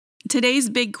Today's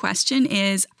big question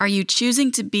is, are you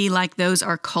choosing to be like those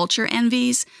our culture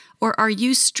envies, or are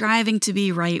you striving to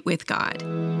be right with God?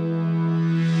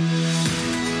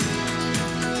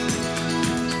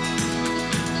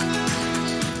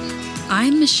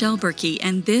 I'm Michelle Berkey,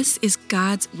 and this is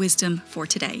God's Wisdom for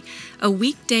Today, a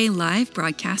weekday live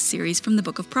broadcast series from the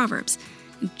book of Proverbs.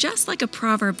 Just like a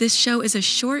proverb, this show is a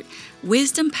short,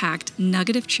 wisdom-packed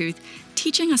nugget of truth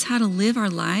teaching us how to live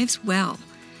our lives well.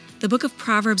 The book of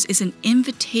Proverbs is an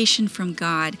invitation from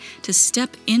God to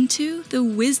step into the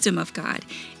wisdom of God.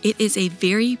 It is a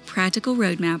very practical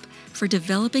roadmap for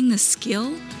developing the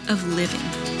skill of living.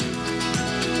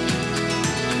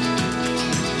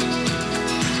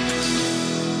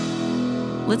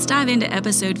 Let's dive into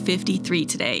episode 53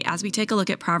 today as we take a look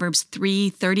at Proverbs 3,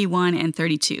 31, and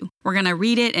 32. We're going to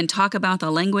read it and talk about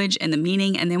the language and the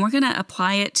meaning, and then we're going to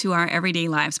apply it to our everyday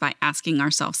lives by asking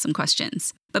ourselves some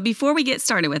questions. But before we get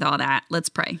started with all that, let's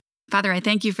pray. Father, I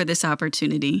thank you for this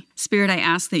opportunity. Spirit, I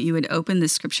ask that you would open the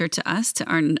scripture to us, to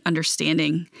our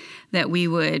understanding, that we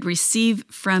would receive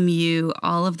from you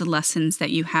all of the lessons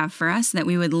that you have for us, that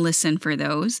we would listen for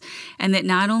those, and that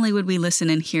not only would we listen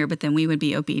and hear, but then we would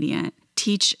be obedient.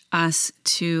 Teach us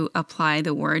to apply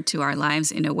the word to our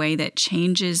lives in a way that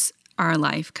changes our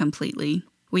life completely.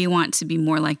 We want to be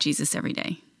more like Jesus every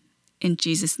day. In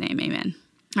Jesus' name, amen.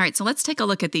 All right, so let's take a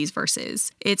look at these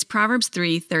verses. It's Proverbs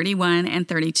 3, 31 and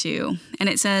 32, and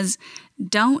it says,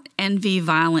 "Don't envy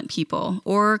violent people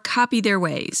or copy their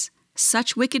ways.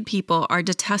 Such wicked people are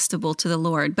detestable to the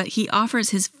Lord, but he offers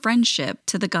his friendship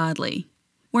to the godly."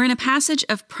 We're in a passage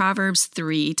of Proverbs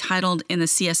 3 titled in the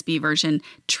CSB version,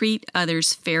 "Treat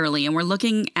Others Fairly," and we're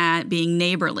looking at being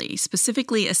neighborly,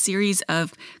 specifically a series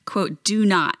of, quote, do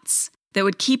nots that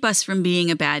would keep us from being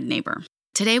a bad neighbor.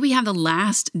 Today we have the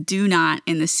last do not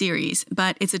in the series,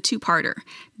 but it's a two-parter.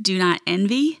 Do not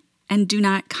envy and do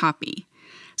not copy.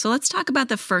 So let's talk about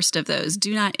the first of those,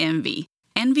 do not envy.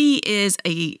 Envy is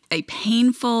a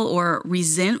painful or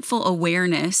resentful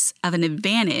awareness of an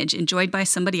advantage enjoyed by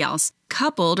somebody else,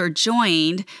 coupled or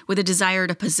joined with a desire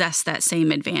to possess that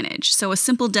same advantage. So a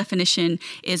simple definition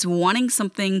is wanting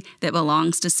something that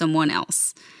belongs to someone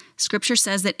else. Scripture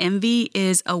says that envy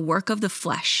is a work of the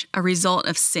flesh, a result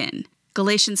of sin.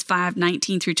 Galatians 5,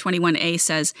 19 through 21a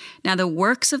says, "Now the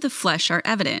works of the flesh are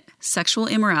evident: sexual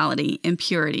immorality,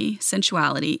 impurity,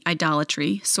 sensuality,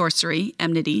 idolatry, sorcery,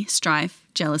 enmity, strife,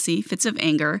 jealousy, fits of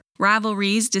anger,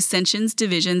 rivalries, dissensions,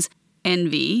 divisions,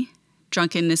 envy,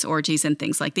 drunkenness, orgies, and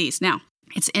things like these." Now,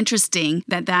 it's interesting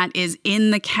that that is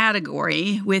in the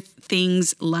category with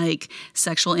things like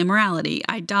sexual immorality,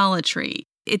 idolatry.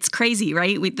 It's crazy,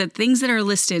 right? The things that are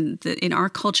listed in our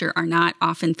culture are not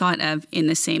often thought of in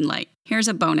the same light. Here's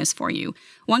a bonus for you.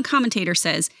 One commentator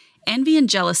says, envy and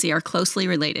jealousy are closely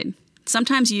related,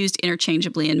 sometimes used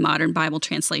interchangeably in modern Bible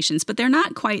translations, but they're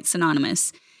not quite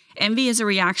synonymous. Envy is a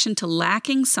reaction to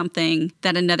lacking something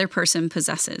that another person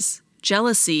possesses.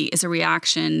 Jealousy is a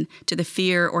reaction to the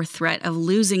fear or threat of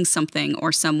losing something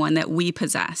or someone that we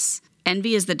possess.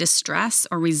 Envy is the distress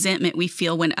or resentment we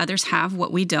feel when others have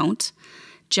what we don't.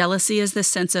 Jealousy is the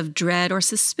sense of dread or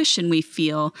suspicion we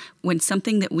feel when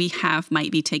something that we have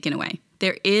might be taken away.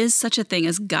 There is such a thing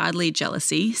as godly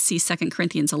jealousy, see 2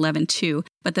 Corinthians 11:2,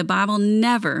 but the Bible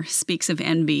never speaks of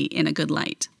envy in a good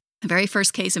light. The very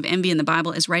first case of envy in the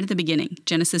Bible is right at the beginning,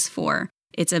 Genesis 4.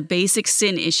 It's a basic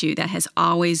sin issue that has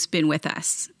always been with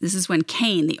us. This is when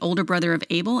Cain, the older brother of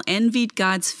Abel, envied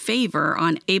God's favor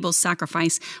on Abel's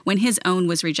sacrifice when his own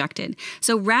was rejected.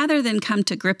 So rather than come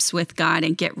to grips with God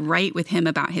and get right with him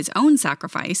about his own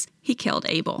sacrifice, he killed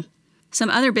Abel. Some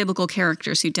other biblical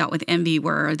characters who dealt with envy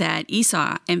were that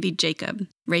Esau envied Jacob,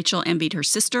 Rachel envied her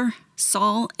sister,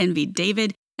 Saul envied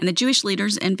David, and the Jewish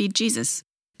leaders envied Jesus.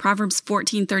 Proverbs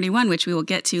 14:31, which we will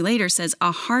get to later, says,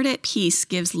 "A heart at peace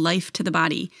gives life to the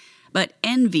body, but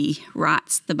envy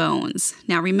rots the bones."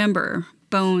 Now remember,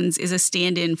 bones is a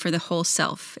stand-in for the whole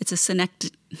self. It's a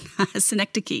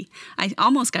synecdoche. I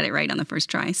almost got it right on the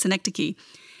first try, synecdoche.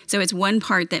 So it's one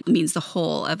part that means the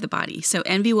whole of the body. So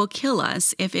envy will kill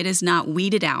us if it is not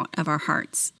weeded out of our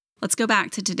hearts. Let's go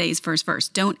back to today's first verse.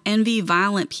 Don't envy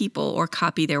violent people or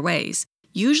copy their ways.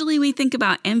 Usually we think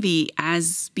about envy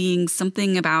as being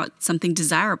something about something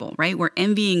desirable, right? We're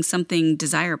envying something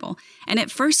desirable. And at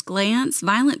first glance,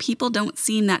 violent people don't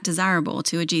seem that desirable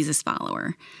to a Jesus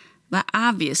follower. But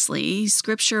obviously,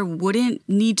 Scripture wouldn't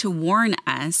need to warn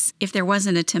us if there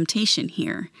wasn't a temptation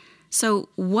here. So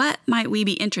what might we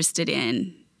be interested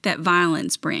in that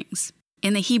violence brings?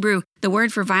 In the Hebrew, the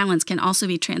word for violence can also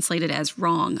be translated as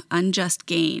wrong, unjust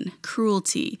gain,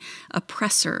 cruelty,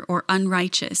 oppressor, or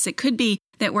unrighteous. It could be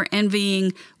that we're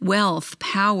envying wealth,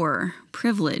 power,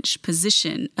 privilege,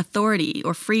 position, authority,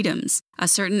 or freedoms, a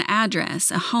certain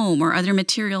address, a home, or other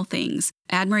material things,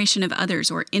 admiration of others,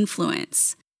 or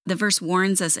influence. The verse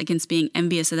warns us against being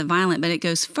envious of the violent, but it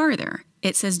goes further.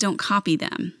 It says, don't copy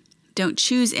them. Don't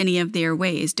choose any of their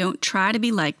ways. Don't try to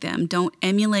be like them. Don't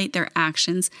emulate their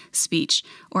actions, speech,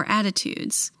 or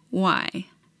attitudes. Why?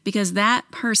 Because that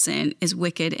person is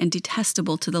wicked and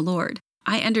detestable to the Lord.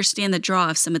 I understand the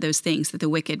draw of some of those things that the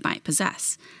wicked might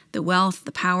possess. The wealth,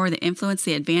 the power, the influence,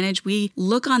 the advantage. We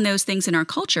look on those things in our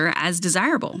culture as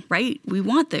desirable, right? We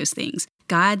want those things.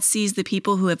 God sees the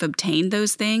people who have obtained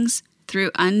those things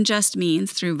through unjust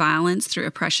means, through violence, through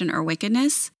oppression or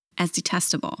wickedness, as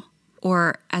detestable,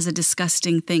 or as a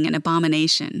disgusting thing, an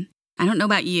abomination. I don't know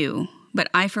about you, but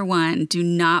I, for one, do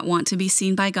not want to be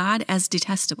seen by God as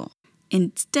detestable.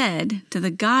 Instead, to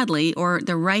the godly or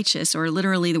the righteous, or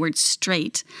literally the word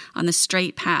straight, on the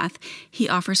straight path, he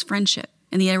offers friendship.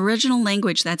 In the original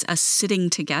language, that's us sitting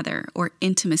together or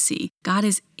intimacy. God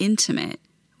is intimate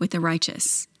with the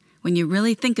righteous. When you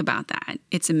really think about that,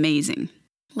 it's amazing.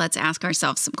 Let's ask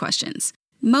ourselves some questions.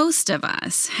 Most of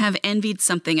us have envied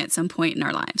something at some point in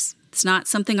our lives. It's not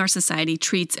something our society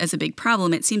treats as a big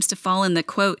problem. It seems to fall in the,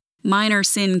 quote, minor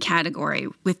sin category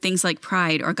with things like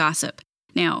pride or gossip.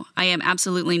 Now, I am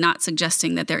absolutely not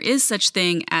suggesting that there is such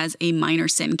thing as a minor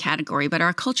sin category, but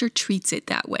our culture treats it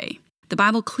that way. The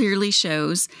Bible clearly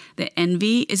shows that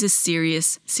envy is a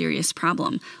serious, serious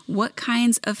problem. What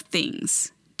kinds of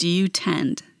things do you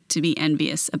tend to be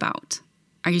envious about?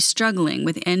 Are you struggling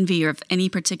with envy of any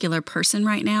particular person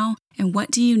right now? And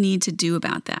what do you need to do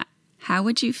about that? How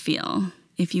would you feel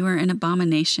if you were an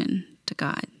abomination to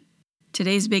God?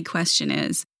 Today's big question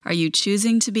is, are you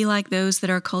choosing to be like those that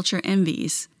our culture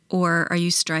envies, or are you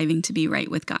striving to be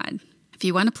right with God? If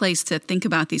you want a place to think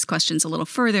about these questions a little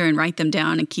further and write them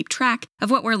down and keep track of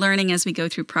what we're learning as we go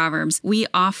through Proverbs, we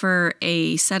offer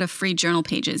a set of free journal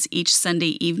pages each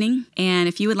Sunday evening. And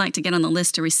if you would like to get on the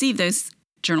list to receive those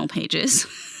journal pages,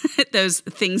 those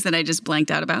things that I just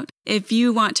blanked out about, if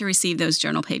you want to receive those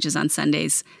journal pages on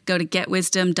Sundays, go to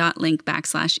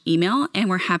getwisdom.link/email, and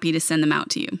we're happy to send them out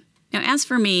to you. Now, as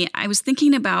for me, I was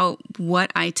thinking about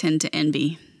what I tend to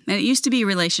envy. And it used to be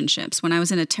relationships. When I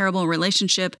was in a terrible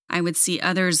relationship, I would see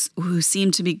others who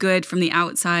seemed to be good from the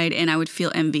outside, and I would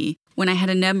feel envy. When I had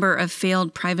a number of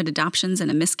failed private adoptions and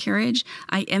a miscarriage,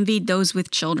 I envied those with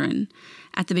children.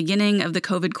 At the beginning of the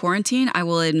COVID quarantine, I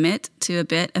will admit to a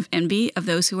bit of envy of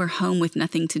those who were home with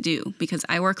nothing to do, because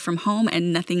I work from home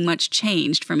and nothing much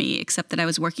changed for me except that I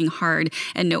was working hard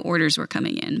and no orders were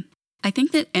coming in. I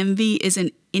think that envy is an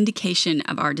indication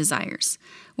of our desires.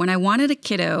 When I wanted a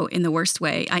kiddo in the worst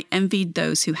way, I envied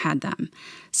those who had them.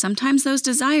 Sometimes those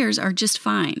desires are just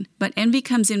fine, but envy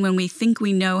comes in when we think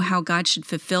we know how God should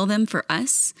fulfill them for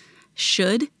us,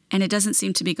 and it doesn't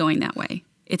seem to be going that way.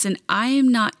 It's an I am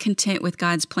not content with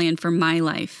God's plan for my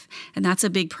life, and that's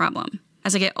a big problem.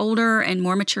 As I get older and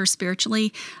more mature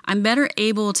spiritually, I'm better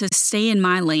able to stay in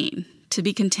my lane, to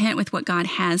be content with what God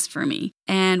has for me.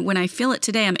 And when I feel it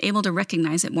today, I'm able to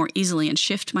recognize it more easily and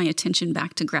shift my attention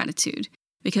back to gratitude.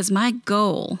 Because my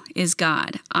goal is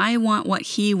God. I want what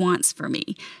He wants for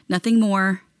me. Nothing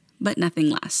more, but nothing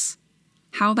less.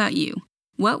 How about you?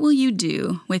 What will you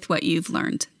do with what you've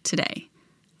learned today?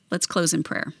 Let's close in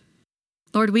prayer.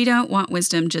 Lord, we don't want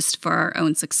wisdom just for our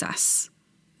own success,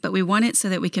 but we want it so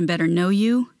that we can better know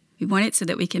You. We want it so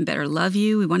that we can better love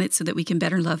You. We want it so that we can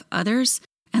better love others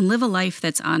and live a life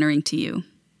that's honoring to You.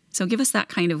 So give us that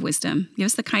kind of wisdom. Give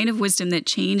us the kind of wisdom that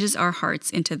changes our hearts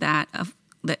into that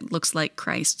looks like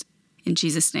Christ. In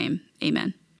Jesus' name,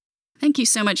 amen. Thank you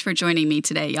so much for joining me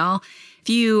today, y'all. If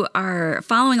you are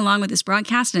following along with this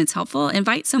broadcast and it's helpful,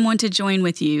 invite someone to join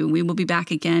with you. We will be back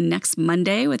again next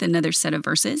Monday with another set of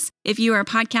verses. If you are a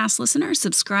podcast listener,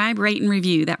 subscribe, rate, and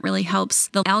review. That really helps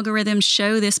the algorithm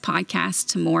show this podcast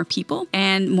to more people,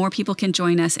 and more people can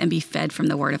join us and be fed from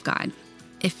the Word of God.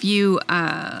 If you,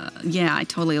 I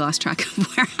totally lost track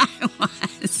of where I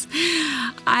was.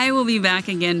 I will be back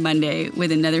again Monday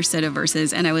with another set of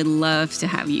verses, and I would love to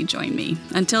have you join me.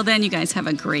 Until then, you guys have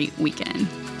a great weekend.